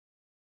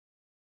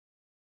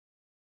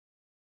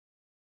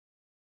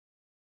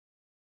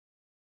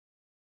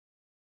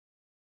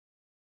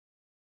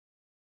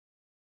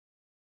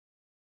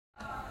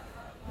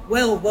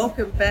Well,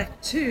 welcome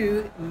back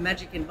to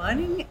Magic in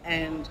Mining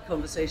and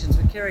Conversations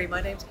with Kerry. My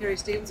name's Kerry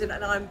Stevenson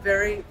and I'm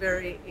very,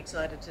 very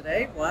excited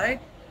today. Why?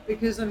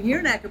 Because I'm here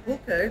in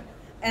Acapulco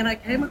and I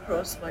came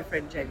across my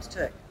friend James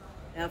Turk.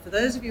 Now, for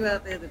those of you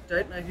out there that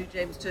don't know who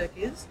James Turk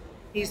is,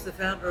 he's the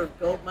founder of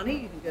Gold Money.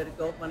 You can go to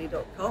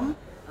goldmoney.com,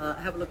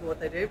 have a look at what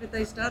they do. But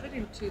they started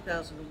in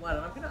 2001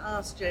 and I'm going to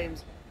ask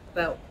James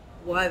about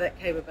why that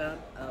came about,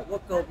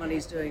 what Gold Money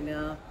is doing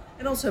now,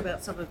 and also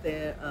about some of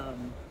their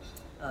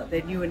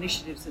new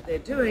initiatives that they're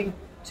doing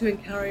to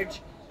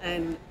encourage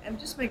and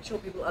just make sure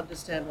people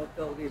understand what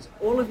gold is.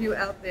 All of you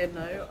out there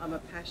know I'm a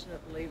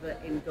passionate believer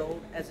in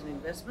gold as an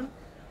investment,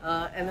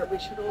 and that we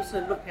should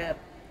also look at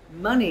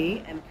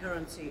money and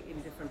currency in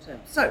different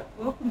terms. So,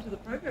 welcome to the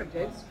program,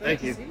 James. Great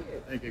to see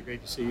you. Thank you.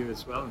 Great to see you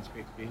as well. It's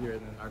great to be here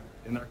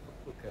in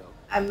Acapulco.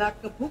 In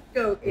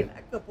Acapulco.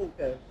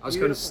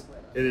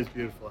 It is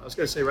beautiful. I was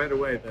going to say right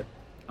away that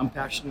I'm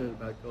passionate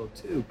about gold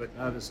too, but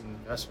not as an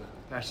investment.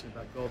 I'm passionate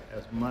about gold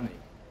as money.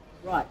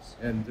 Right.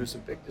 And there's a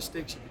big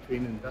distinction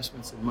between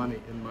investments and money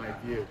in my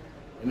view.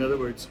 In other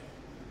words,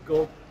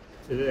 gold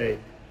today,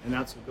 an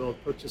ounce of gold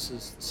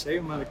purchases the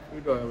same amount of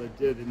crude oil it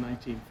did in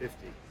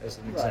 1950, as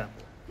an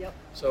example. Yep.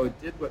 So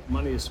it did what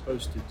money is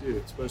supposed to do.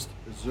 It's supposed to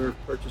preserve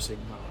purchasing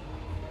power.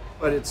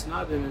 But it's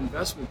not an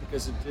investment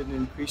because it didn't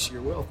increase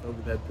your wealth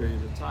over that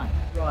period of time.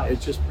 Right. It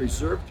just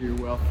preserved your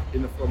wealth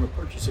in the form of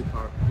purchasing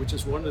power, which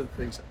is one of the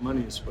things that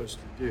money is supposed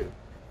to do.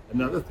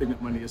 Another thing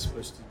that money is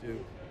supposed to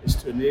do is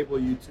to enable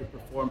you to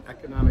perform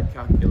economic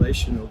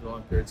calculation over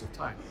long periods of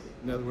time.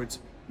 In other words,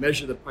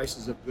 measure the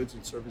prices of goods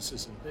and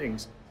services and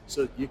things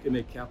so that you can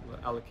make capital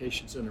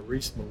allocations in a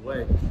reasonable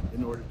way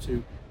in order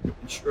to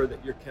ensure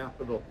that your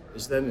capital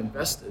is then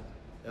invested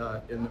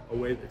in a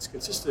way that's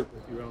consistent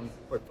with your own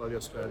portfolio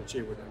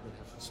strategy, whatever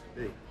it happens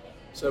to be.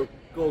 So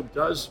gold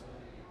does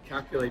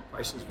calculate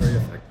prices very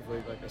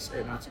effectively. Like I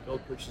say, an ounce of gold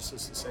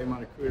purchases the same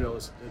amount of crude oil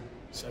as it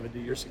did 70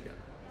 years ago.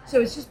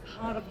 So it's just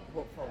part of the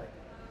portfolio.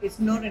 It's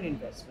not an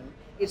investment.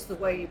 It's the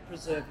way you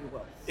preserve your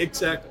wealth.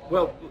 Exactly.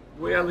 Well,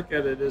 the way I look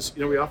at it is,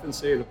 we often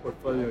say the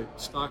portfolio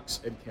stocks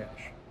and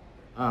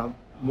cash.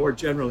 More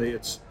generally,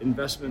 it's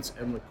investments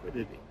and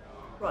liquidity.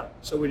 Right.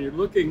 So when you're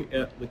looking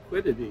at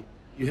liquidity,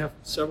 you have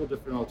several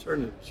different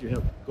alternatives. You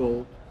have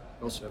gold,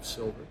 you also have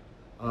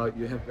silver,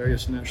 you have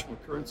various national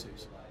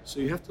currencies.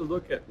 So you have to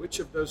look at which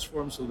of those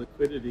forms of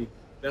liquidity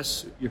best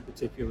suit your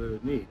particular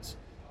needs.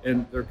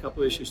 And there are a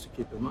couple of issues to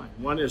keep in mind.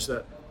 One is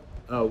that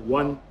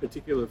one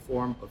particular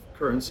form of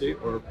currency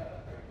or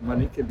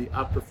money can be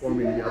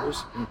outperforming the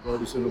others. And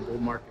gold is in a bull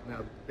market now,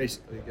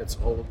 basically against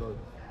all of the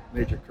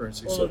major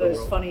currencies all of the those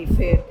world. funny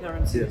fiat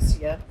currencies,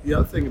 yeah. The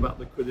other thing about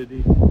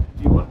liquidity, do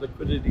you want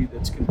liquidity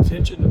that's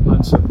contingent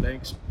upon some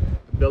bank's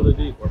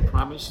ability or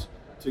promise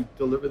to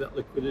deliver that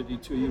liquidity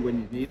to you when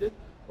you need it?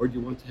 Or do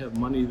you want to have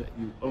money that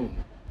you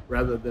own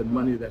rather than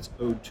money that's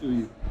owed to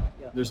you?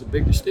 Yeah. There's a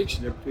big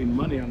distinction there between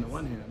money on the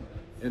one hand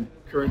and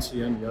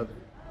currency on the other.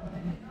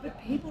 But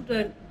people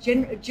don't,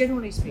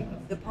 generally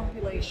speaking, the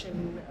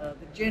population,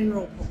 the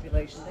general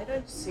population, they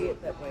don't see it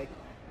that way.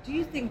 Do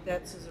you think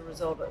that's as a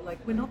result of,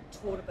 we're not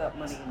taught about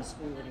money in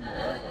school anymore,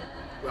 are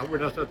we? Well, we're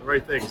not taught the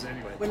right things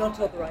anyway. We're not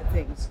taught the right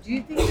things. Do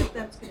you think that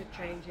that's going to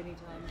change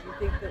anytime?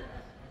 Do you think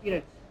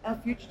that, our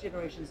future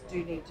generations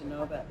do need to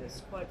know about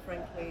this? Quite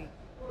frankly,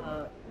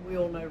 we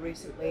all know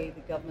recently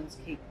the governments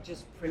keep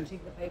just printing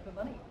the paper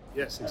money.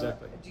 Yes,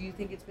 exactly. Do you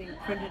think it's being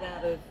printed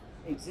out of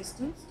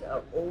existence?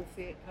 Are all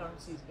fiat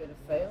currencies going to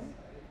fail?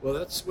 Well,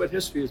 that's what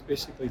history is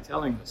basically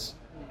telling us.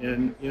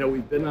 And,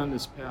 we've been on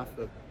this path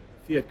of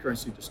fiat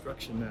currency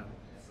destruction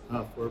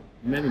now for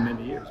many,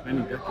 many years,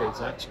 many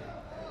decades actually.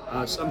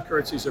 Some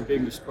currencies are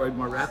being destroyed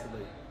more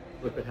rapidly.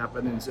 Look what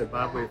happened in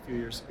Zimbabwe a few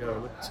years ago.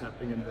 Look what's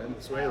happening in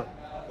Venezuela.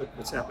 Look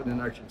what's happened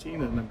in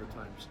Argentina a number of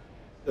times.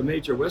 The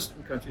major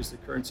Western countries, the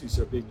currencies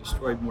are being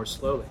destroyed more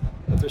slowly,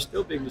 but they're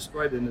still being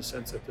destroyed in the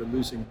sense that they're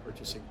losing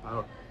purchasing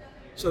power.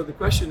 So the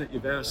question that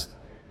you've asked,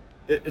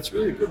 it's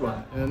really a good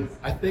one. And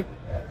I think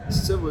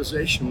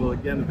civilization will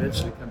again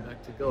eventually come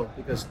back to gold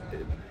because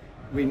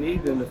we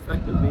need an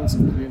effective means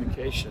of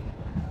communication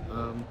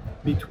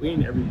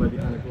between everybody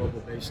on a global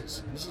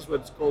basis. This is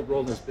what gold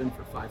role has been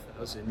for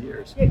 5,000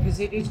 years. Yeah, because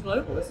it is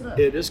global, isn't it?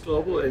 It is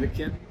global, and it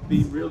can't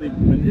be really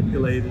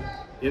manipulated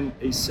in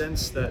a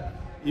sense that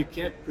you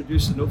can't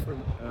produce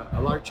a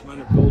large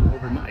amount of gold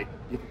overnight.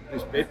 You can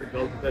produce paper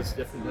gold, but that's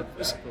different than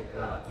physical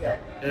gold. Yeah.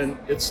 And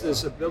it's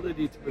this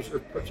ability to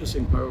preserve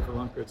purchasing power over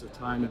long periods of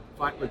time and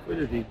provide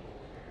liquidity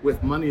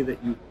with money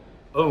that you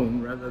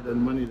own rather than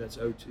money that's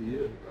owed to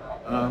you,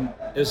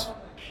 has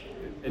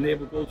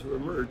enabled gold to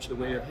emerge the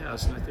way it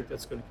has, and I think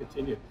that's going to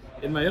continue.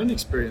 In my own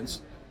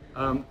experience,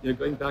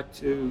 going back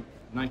to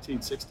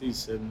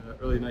 1960s and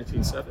early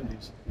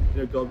 1970s,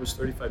 gold was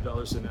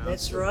 $35 an ounce.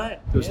 That's right.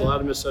 There was a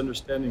lot of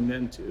misunderstanding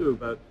then too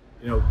about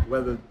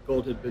whether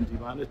gold had been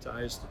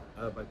demonetized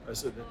by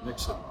President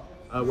Nixon.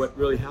 What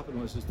really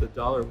happened was the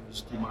dollar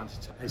was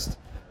demonetized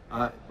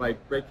by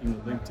breaking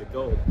the link to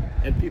gold,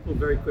 and people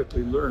very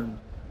quickly learned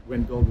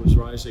when gold was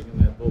rising in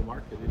that bull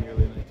market in the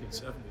early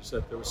 1970s,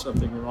 that there was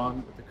something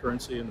wrong with the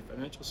currency and the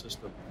financial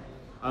system.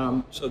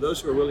 So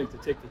those who are willing to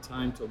take the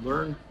time to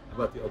learn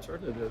about the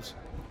alternatives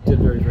did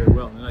very, very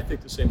well. And I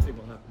think the same thing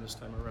will happen this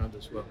time around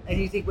as well. And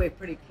you think we're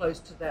pretty close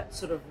to that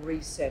sort of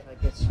reset, I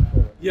guess you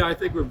call it? Yeah, I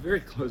think we're very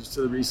close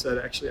to the reset,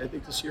 actually. I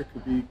think this year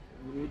could be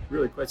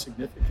really quite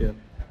significant.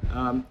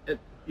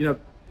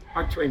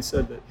 Mark Twain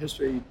said that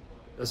history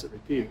doesn't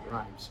repeat, it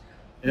rhymes.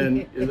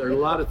 And there are a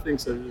lot of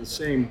things that are the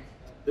same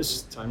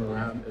this time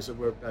around as it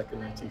were back in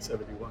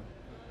 1971.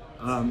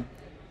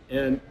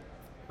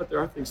 But there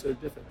are things that are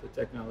different. The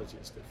technology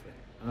is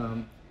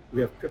different. We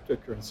have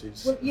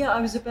cryptocurrencies. Well, yeah,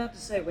 I was about to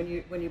say, when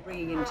you're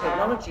bringing in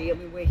technology, I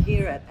mean, we're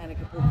here at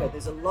Acapulco.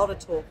 There's a lot of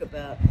talk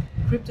about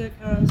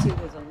cryptocurrency.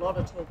 There's a lot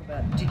of talk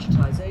about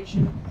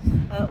digitization.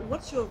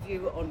 What's your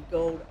view on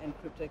gold and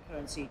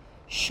cryptocurrency?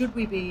 Should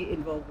we be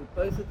involved with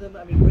both of them?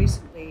 I mean,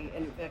 recently,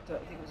 and in fact, I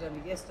think it was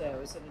only yesterday, I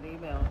was sent an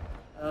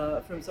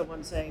email from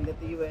someone saying that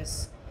the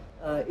US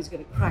is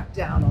going to crack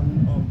down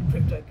on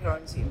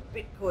cryptocurrency and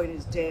Bitcoin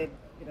is dead.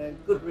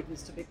 Good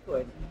riddance to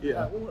Bitcoin.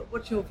 Yeah.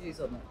 What's your views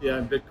on that? Yeah,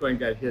 and Bitcoin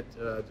got hit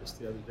just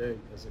the other day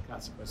as a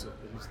consequence of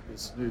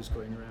this news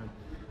going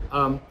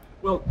around.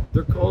 Well,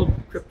 they're called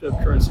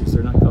cryptocurrencies.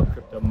 They're not called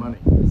crypto money.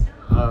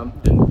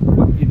 And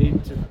what you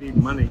need to be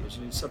money is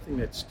you need something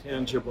that's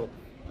tangible,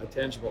 a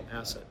tangible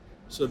asset,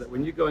 so that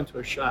when you go into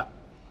a shop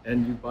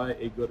and you buy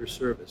a good or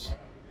service,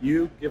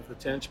 you give the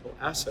tangible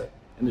asset,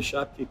 and the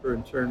shopkeeper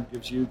in turn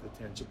gives you the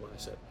tangible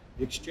asset.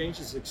 The exchange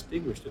is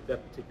extinguished at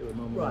that particular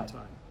moment in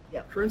time.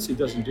 Yeah. Currency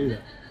doesn't do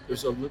that.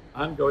 There's an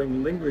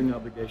ongoing lingering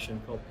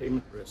obligation called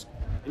payment risk.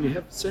 And you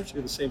have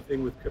essentially the same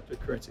thing with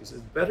cryptocurrencies.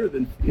 It's better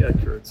than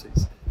fiat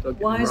currencies.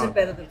 Why is it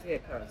better than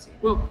fiat currency?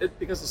 Well,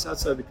 because it's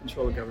outside the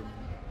control of government.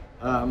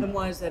 And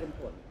why is that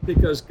important?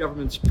 Because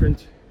governments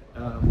print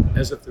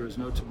as if there is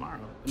no tomorrow,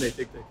 and they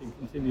think they can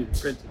continue to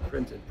print and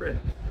print and print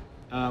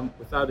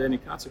without any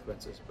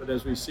consequences. But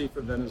as we see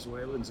from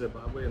Venezuela and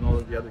Zimbabwe and all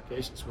of the other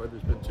cases where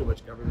there's been too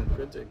much government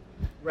printing,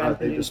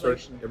 rampant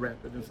inflation.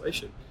 Rampant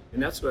inflation.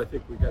 And that's what I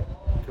think we got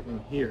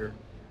coming here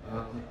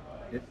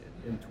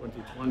in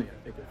 2020. I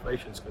think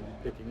inflation is going to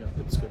be picking up.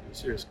 It's going to be a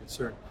serious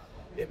concern.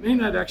 It may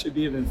not actually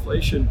be an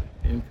inflation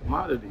in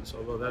commodities,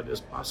 although that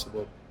is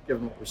possible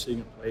given what we're seeing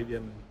in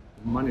palladium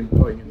and money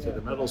going into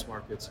the metals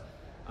markets.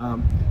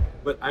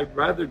 But I'd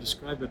rather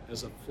describe it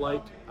as a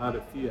flight out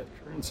of fiat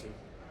currency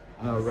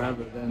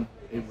rather than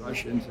a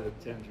rush into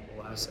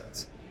tangible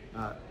assets.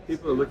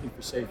 People are looking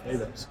for safe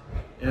havens.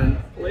 And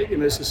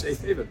palladium is a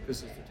safe haven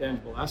because it's a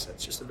tangible asset.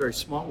 It's just a very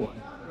small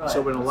one. Right.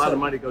 So when a lot of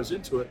money goes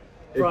into it,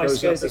 it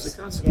Price goes up goes as a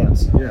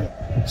consequence.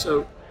 Yeah.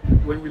 So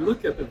when we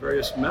look at the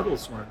various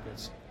metals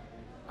markets,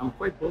 I'm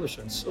quite bullish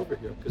on silver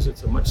here because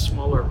it's a much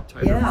smaller,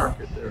 tighter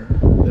market there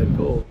than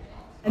gold.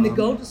 And the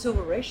gold to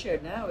silver ratio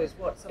now is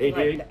what? Something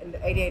 88?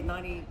 like 88,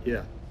 90?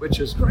 Yeah, which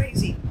is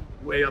Crazy.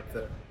 way up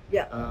there.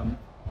 Yeah.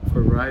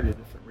 For a variety of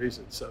different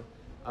reasons. So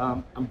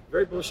I'm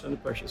very bullish on the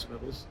precious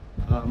metals.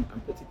 I'm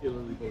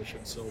particularly bullish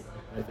on silver.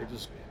 I think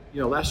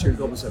last year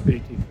gold was up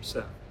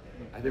 18%.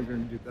 I think we're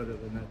going to do better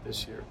than that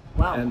this year.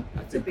 Wow. And I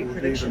That's a think big we'll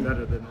do prediction. even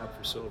better than that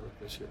for silver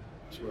this year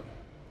as well.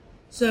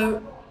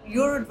 So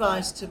your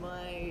advice to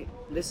my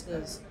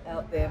listeners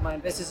out there, my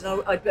investors,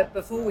 and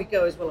before we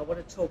go as well, I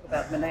want to talk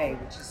about Monet,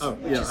 which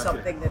is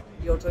something that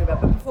you're talking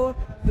about.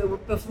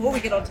 But before we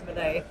get on to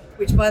Monet,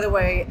 which by the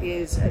way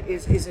is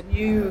a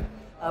new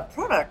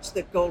product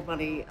that Gold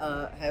Money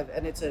have,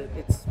 and it's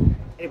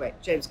anyway.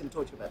 James can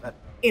talk to you about that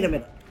in a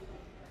minute.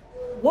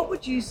 What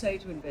would you say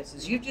to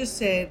investors? You just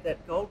said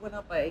that gold went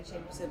up by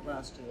 18%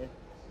 last year.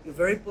 You're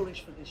very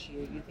bullish for this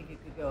year. You think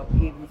it could go up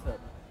even further.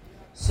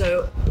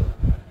 So,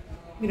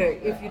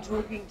 if you're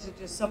talking to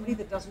just somebody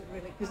that doesn't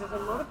really, because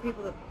there's a lot of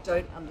people that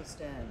don't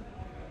understand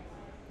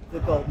the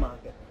gold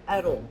market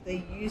at all.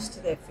 They're used to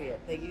their fiat.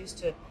 They're used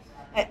to,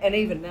 and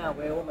even now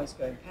we're almost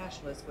going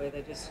cashless, where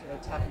they just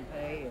tap and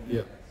pay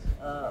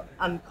and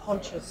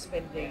unconscious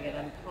spending and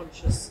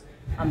unconscious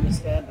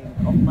understanding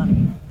of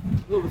money.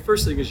 Well, the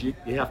first thing is you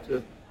have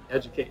to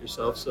educate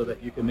yourself so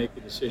that you can make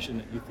a decision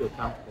that you feel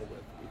comfortable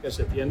with. Because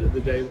at the end of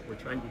the day, what we're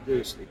trying to do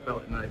is sleep well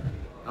at night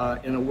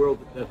in a world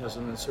that has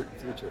an uncertain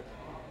future.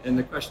 And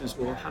the question is,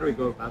 well, how do we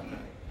go about that?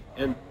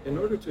 And in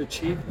order to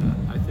achieve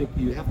that, I think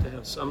you have to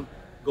have some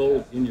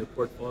gold in your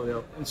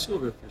portfolio and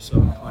silver if you're so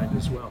inclined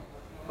as well.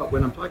 But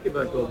when I'm talking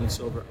about gold and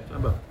silver, I'm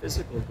talking about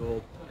physical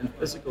gold and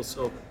physical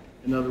silver.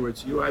 In other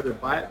words, you either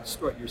buy it and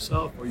store it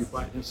yourself, or you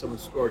buy it and have someone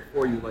store it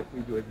for you, like we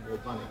do in Gold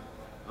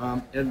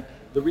Money. And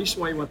the reason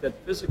why you want that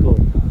physical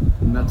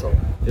metal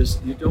is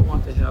you don't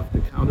want to have the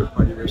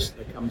counterparty risk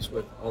that comes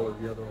with all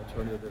of the other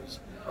alternatives.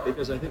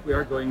 Because I think we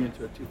are going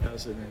into a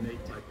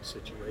 2008 type of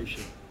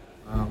situation,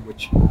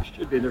 which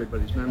should be in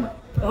everybody's memory.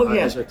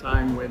 As a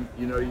time when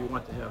you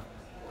want to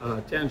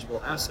have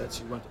tangible assets,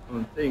 you want to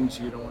own things,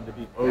 you don't want to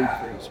be owed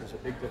things. There's a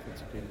big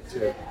difference between the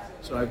two.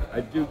 So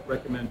I do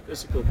recommend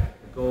physical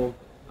gold,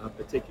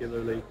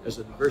 particularly as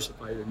a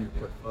diversifier in your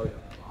portfolio.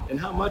 And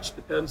how much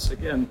depends,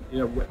 again,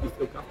 what you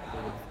feel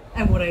comfortable with.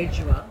 And what age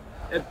you are.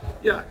 And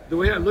yeah, the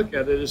way I look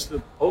at it is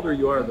the older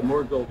you are, the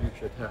more gold you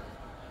should have.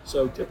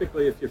 So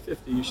typically, if you're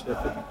 50, you should have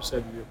 50%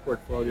 of your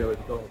portfolio in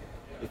gold.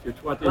 If you're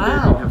 20, then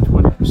Wow. you have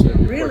 20%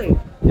 of your Really?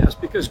 portfolio. Yes,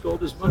 because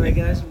gold is money.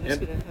 Sorry guys, I'm just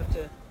And, going to have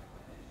to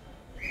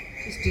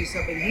just do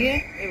something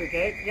here. There we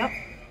go. Yep.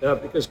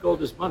 because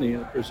gold is money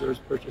and it preserves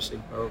purchasing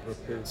power over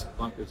periods,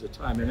 long periods of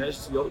time. And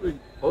as the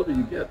older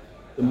you get,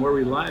 the more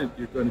reliant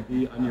you're going to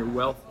be on your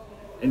wealth,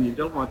 and you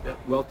don't want that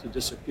wealth to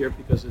disappear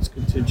because it's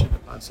contingent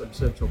upon some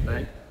central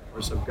bank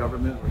or some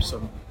government or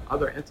some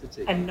other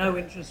entity. And no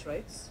interest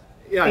rates,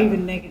 Yeah.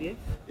 even negative.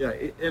 Yeah,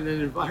 in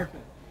an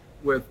environment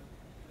with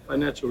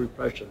financial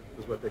repression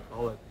is what they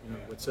call it,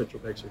 what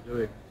central banks are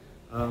doing.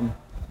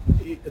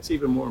 It's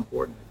even more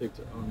important, I think,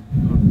 to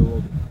own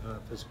gold,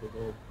 physical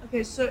gold.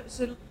 Okay, so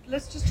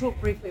let's just talk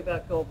briefly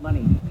about gold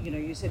money.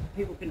 You said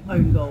people can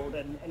own gold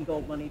and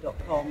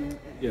goldmoney.com.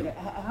 Yeah.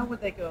 How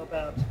would they go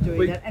about doing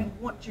Well, that, and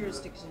what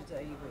jurisdictions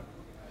are you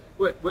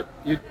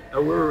in?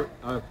 We're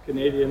a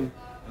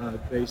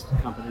Canadian-based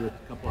company with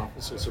a couple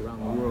offices around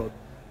the world.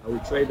 We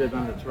traded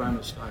on the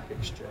Toronto Stock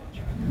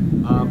Exchange.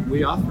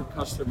 We offer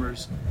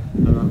customers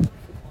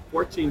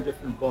 14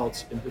 different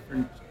vaults in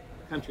different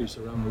countries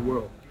around the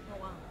world.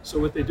 Oh, wow. So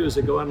what they do is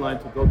they go online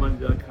to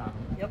goldmoney.com,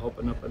 Yep.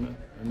 open up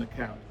an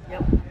account,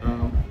 Yep.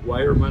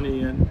 wire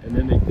money in, and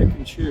then they pick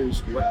and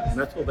choose what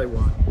metal they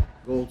want,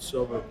 gold,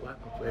 silver,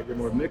 platinum,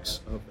 palladium, or a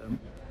mix of them,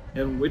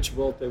 and which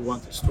vault they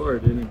want to store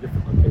it in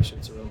different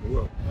locations around the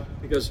world.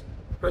 Because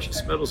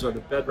precious metals are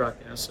the bedrock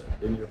asset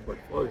in your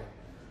portfolio.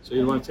 So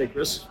you don't want to take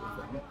risks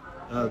with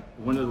them.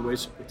 One of the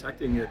ways of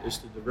protecting it is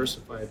to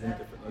diversify it in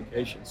different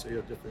locations. So you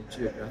have different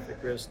geographic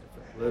risk,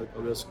 different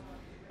political risk.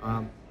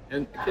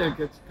 And again,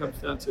 it comes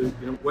down to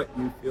what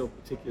you feel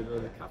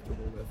particularly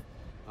comfortable with.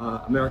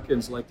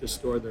 Americans like to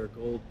store their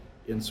gold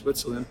in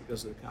Switzerland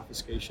because of the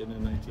confiscation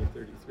in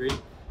 1933.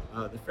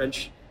 The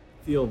French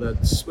feel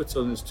that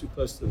Switzerland is too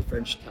close to the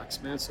French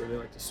taxman, so they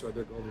like to store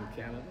their gold in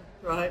Canada.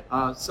 Right.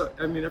 So,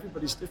 I mean,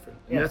 everybody's different.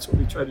 And Yeah. that's what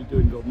we try to do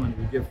in Gold Money.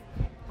 We give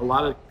a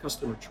lot of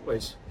customer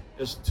choice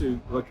as to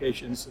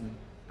locations and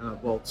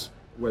vaults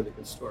where they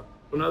can store.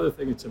 One other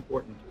thing that's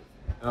important,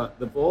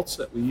 the vaults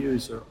that we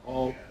use are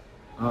all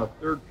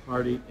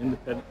third-party,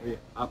 independently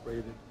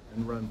operated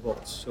and run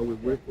vaults. So we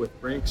work with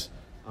Brinks,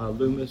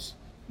 Loomis,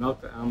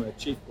 Melka Alma,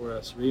 Chief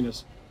 4S,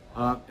 Renus,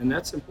 and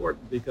that's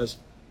important because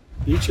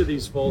each of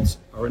these vaults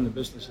are in the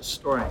business of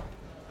storing.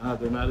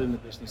 They're not in the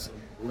business of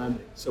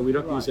lending. So we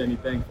don't use any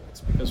bank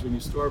vaults because when you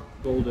store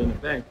gold in a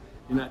bank,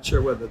 you're not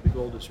sure whether the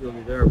gold is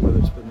really there or whether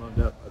it's been loaned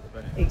out by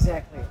the bank.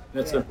 Exactly.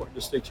 That's Yeah. an important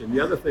distinction. The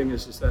other thing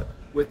is that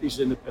with these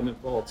independent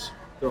vaults,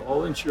 they're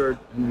all insured,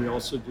 and we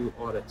also do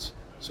audits.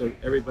 So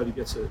everybody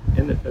gets an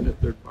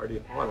independent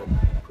third-party audit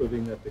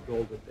proving that the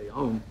gold that they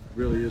own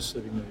really is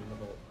sitting there in the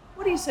vault.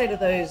 What do you say to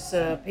those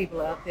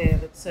people out there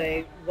that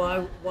say,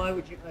 why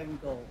would you own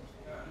gold?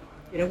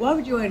 Why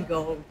would you own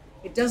gold?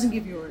 It doesn't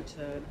give you a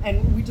return.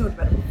 And we talked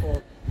about it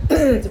before.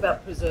 It's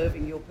about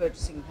preserving your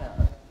purchasing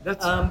power.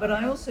 But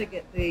I also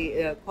get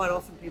quite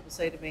often people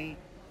say to me,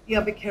 yeah,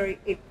 but Kerry,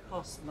 it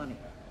costs money.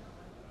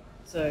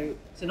 So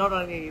not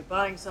only are you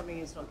buying something,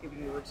 it's not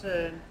giving you a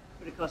return,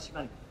 but it costs you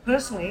money.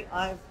 Personally,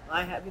 I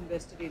have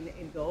invested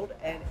in gold,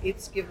 and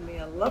it's given me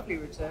a lovely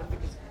return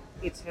because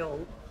it's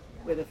held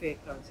where the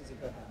fiat currencies are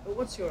going. But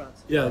what's your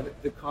answer? Yeah,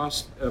 the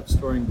cost of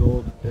storing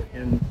gold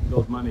in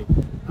Gold Money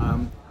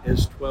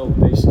is 12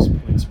 basis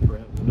points per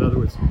annum. In other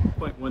words,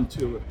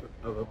 0.12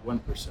 of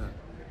 1%.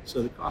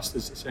 So the cost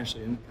is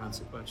essentially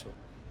inconsequential.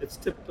 It's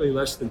typically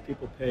less than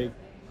people pay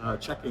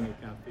checking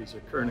account fees or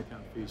current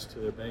account fees to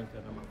their bank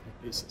on a monthly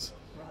basis.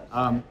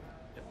 Right.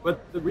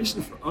 But the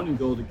reason for owning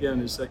gold, again,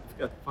 is that you've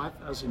got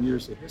 5,000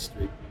 years of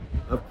history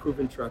of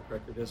proven track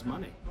record as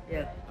money.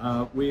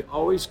 Yeah. We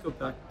always go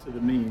back to the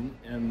mean,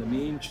 and the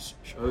mean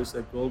shows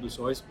that gold has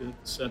always been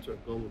at the center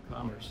of global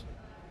commerce.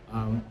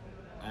 And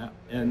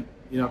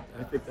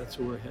I think that's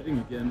where we're heading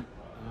again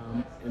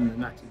in the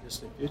not too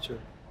distant future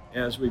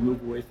as we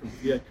move away from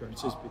fiat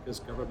currencies because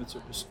governments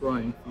are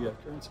destroying fiat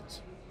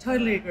currencies.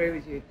 Totally agree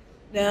with you.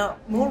 Now,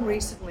 more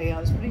recently, I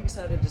was pretty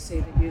excited to see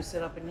that you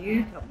set up a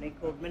new company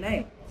called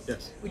Monet,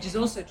 Yes. which is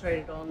also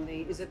traded on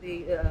the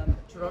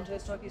Toronto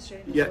Stock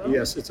Exchange as Yeah. well?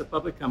 Yes, it's a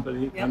public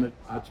company Yep. on the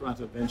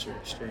Toronto Venture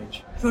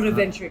Exchange. Toronto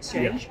Venture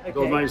Exchange. Yeah. Okay.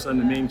 Gold Money's on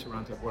the main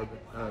Toronto board,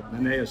 but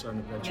Monet is on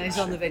the Venture Monet's Exchange.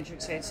 on the Venture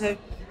Exchange.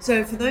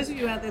 So for those of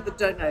you out there that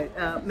don't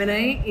know,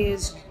 Monet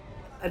is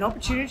an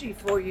opportunity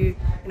for you.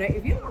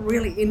 If you're not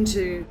really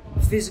into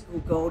physical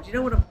gold, you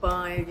don't want to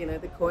buy,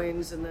 the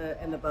coins and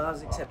the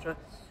bars, etc.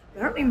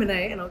 Apparently,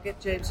 Monet, and I'll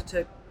get James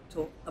to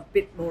talk a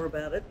bit more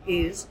about it,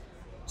 is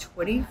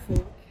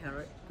 24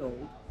 karat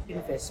gold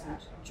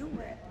investment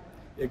jewelry.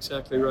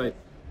 Exactly right.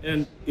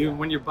 And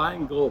when you're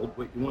buying gold,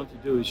 what you want to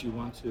do is you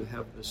want to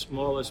have the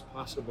smallest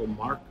possible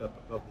markup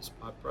above the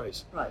spot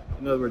price. Right.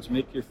 In other words,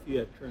 make your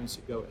fiat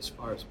currency go as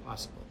far as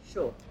possible.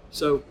 Sure.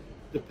 So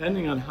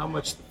depending on how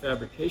much the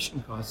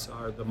fabrication costs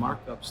are, the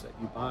markups that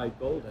you buy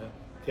gold at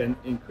can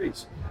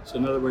increase. So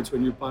in other words,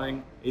 when you're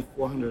buying a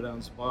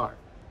 400-ounce bar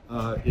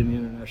in the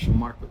international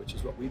market, which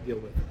is what we deal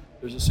with,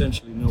 there's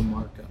essentially no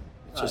markup.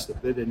 It's just a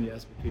bid and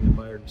yes between the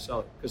buyer and the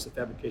seller because the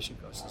fabrication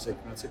cost is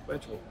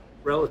inconsequential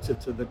relative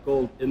to the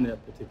gold in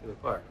that particular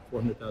part,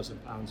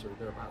 400,000 pounds or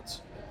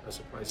thereabouts at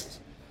present prices.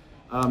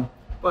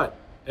 But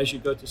as you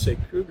go to say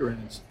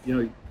Krugerrands,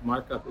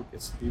 markup it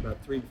gets to be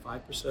about 3 to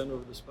 5%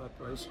 over the spot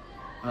price.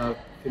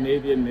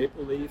 Canadian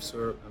Maple Leafs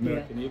or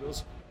American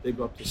Eagles, they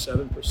go up to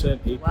 7%,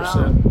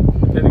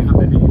 8%, depending how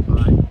many you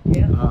buy.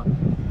 Yeah.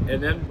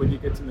 And then when you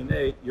get to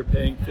Monet, you're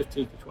paying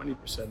 15 to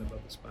 20%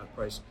 above the spot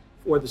price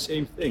for the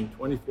same thing,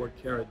 24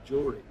 karat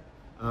jewelry,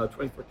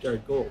 24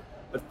 karat gold,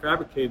 but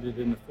fabricated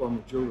in the form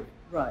of jewelry.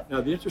 Right.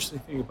 Now, the interesting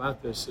thing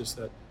about this is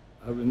that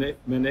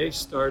Monet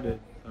started,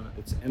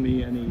 it's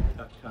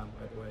mene.com,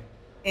 by the way.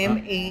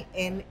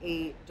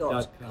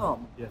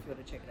 mene.com, yeah. if you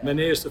want to check it out.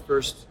 Monet is the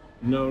first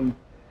known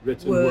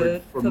written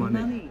word for money.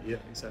 money. Yeah,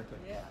 exactly.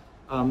 Yeah.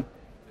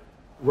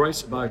 Roy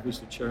Sabag, who's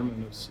the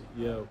chairman of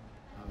CEO,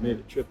 made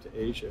a trip to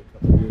Asia a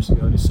couple of years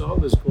ago, and he saw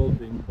this gold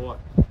being bought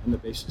on the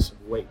basis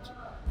of weight.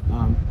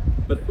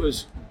 But it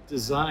was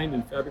designed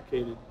and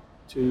fabricated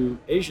to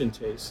Asian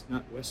tastes,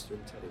 not Western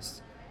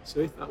tastes.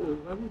 So he thought, well,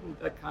 why wouldn't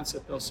that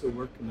concept also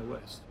work in the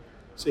West?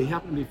 So he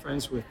happened to be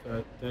friends with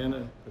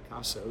Diana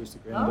Picasso, who's the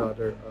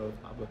granddaughter of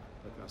Pablo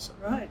Picasso.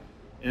 Right.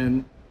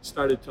 And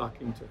started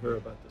talking to her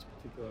about this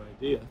particular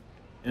idea.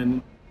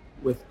 And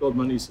with Gold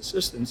Money's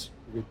assistance,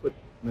 we put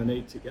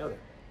Monet together.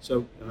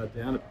 So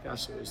Diana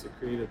Picasso is the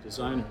creative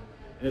designer,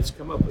 and it's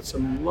come up with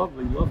some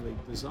lovely, lovely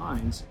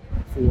designs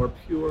for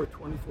pure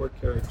 24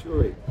 karat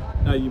jewelry.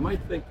 Now you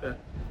might think that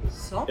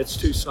Soft? it's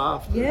too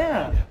soft.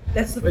 Yeah,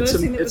 that's the first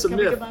thing that was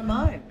coming to my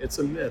mind. It's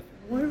a myth.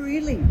 Well,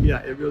 really? Yeah,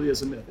 it really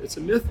is a myth. It's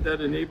a myth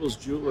that enables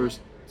jewelers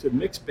to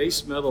mix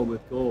base metal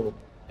with gold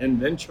and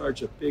then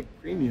charge a big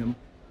premium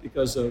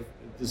because of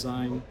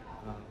design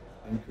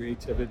and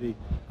creativity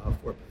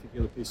for a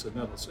particular piece of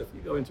metal. So if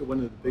you go into one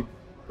of the big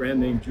brand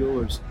name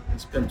jewelers and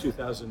spend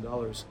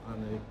 $2,000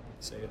 on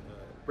say a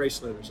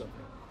bracelet or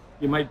something,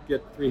 you might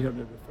get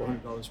 $300 or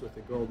 $400 worth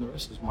of gold, and the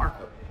rest is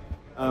markup.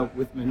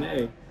 With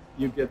Monet,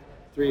 you get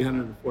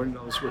 $300 or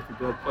 $400 worth of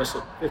gold plus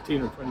a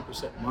 15 or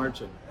 20%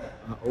 margin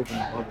over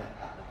and above that.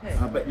 Okay.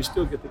 But you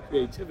still get the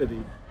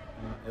creativity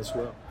as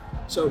well.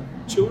 So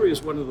jewelry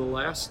is one of the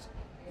last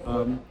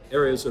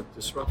areas of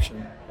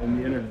disruption in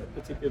the internet,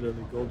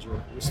 particularly gold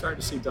jewelry. We're starting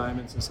to see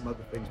diamonds and some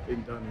other things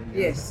being done in the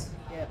Yes.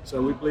 internet. Yeah.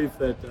 So we believe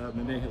that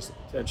Monet has the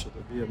potential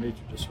to be a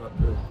major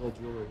disruptor of the gold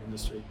jewelry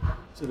industry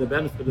to the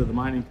benefit of the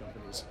mining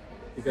companies.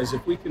 Because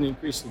if we can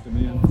increase the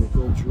demand for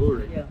gold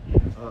jewelry,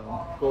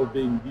 gold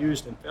being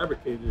used and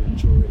fabricated in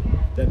jewelry,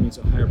 that means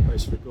a higher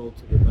price for gold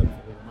to the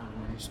benefit of the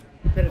mining industry.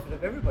 Benefit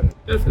of everybody.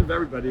 Benefit of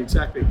everybody,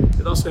 exactly.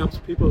 It also helps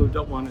people who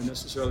don't want to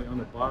necessarily own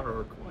a bar or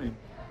a coin,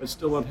 but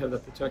still want to have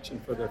that protection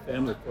for their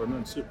family for an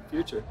uncertain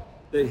future.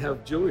 They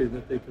have jewelry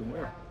that they can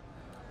wear.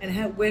 And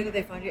where do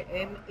they find you?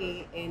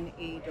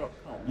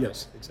 mene.com.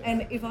 Yes, exactly.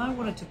 And if I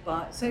wanted to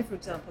buy, say for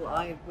example,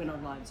 I went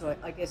online, so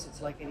I guess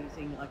it's like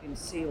anything, I can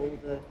see all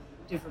the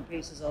different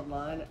pieces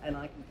online and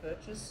I can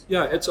purchase?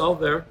 Yeah, it's all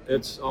there.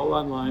 It's all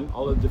online,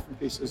 all the different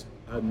pieces,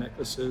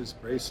 necklaces,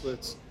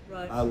 bracelets,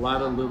 Right. a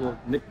lot of little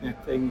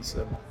knick-knack things.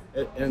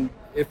 And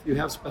if you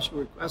have special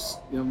requests,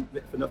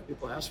 if enough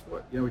people ask for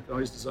it, we can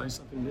always design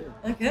something new.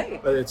 Okay.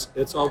 But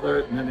it's all there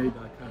at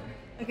mene.com.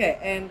 Okay,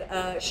 and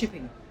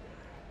shipping?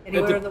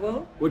 Anywhere in the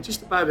world? Well,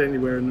 just about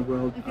anywhere in the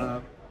world.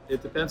 Okay.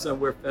 It depends on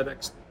where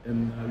FedEx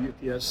and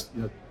UPS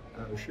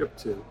ship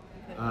to.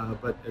 Okay.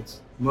 But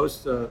it's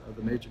most of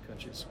the major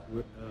countries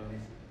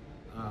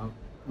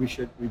we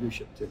do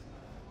ship to.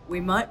 We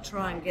might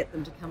try and get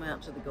them to come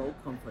out to the Gold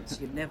Conference.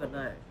 You never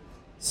know.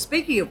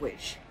 Speaking of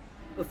which,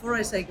 before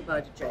I say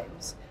goodbye to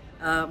James,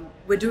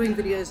 we're doing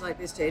videos like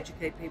this to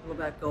educate people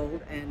about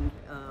gold and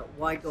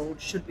why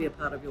gold should be a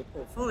part of your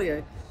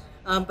portfolio.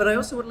 But I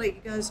also want to let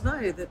you guys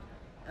know that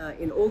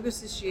in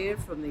August this year,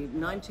 from the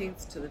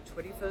 19th to the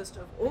 21st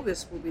of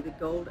August, will be the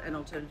Gold and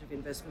Alternative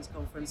Investments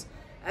Conference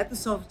at the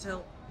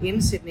Sofitel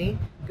in Sydney.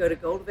 Go to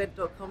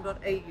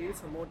goldevent.com.au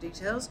for more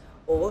details,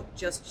 or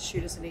just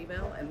shoot us an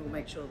email and we'll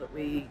make sure that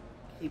we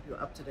keep you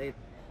up to date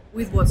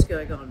with what's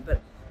going on.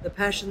 But the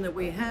passion that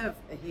we have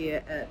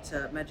here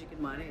at Magic and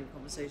Mining and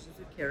Conversations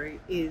with Kerry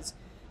is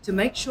to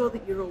make sure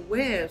that you're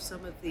aware of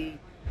some of the,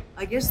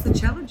 the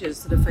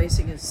challenges that are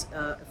facing us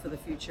for the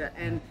future.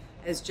 And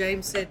as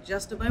James said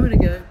just a moment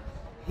ago,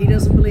 he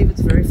doesn't believe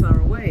it's very far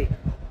away.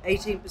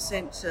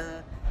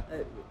 18%,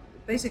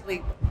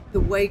 basically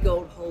the way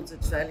gold holds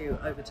its value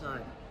over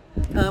time.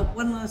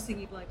 One last thing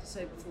you'd like to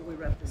say before we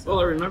wrap this up? Well,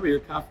 I remember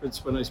your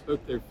conference when I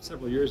spoke there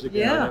several years ago.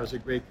 Yeah. That was a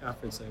great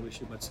conference. I wish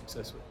you much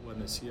success with the one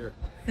this year.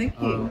 Thank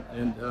you.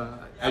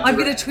 I'm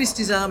going to twist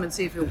his arm and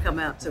see if he'll come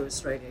out to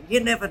Australia.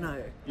 You never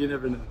know. You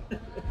never know.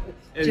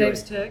 Anyway.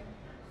 James Turk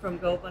from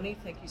Gold Money,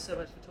 thank you so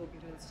much for talking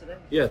to us today.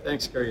 Yeah,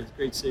 thanks, Kerry. It's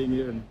great seeing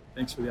you, and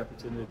thanks for the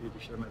opportunity to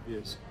share my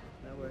views.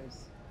 No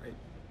worries.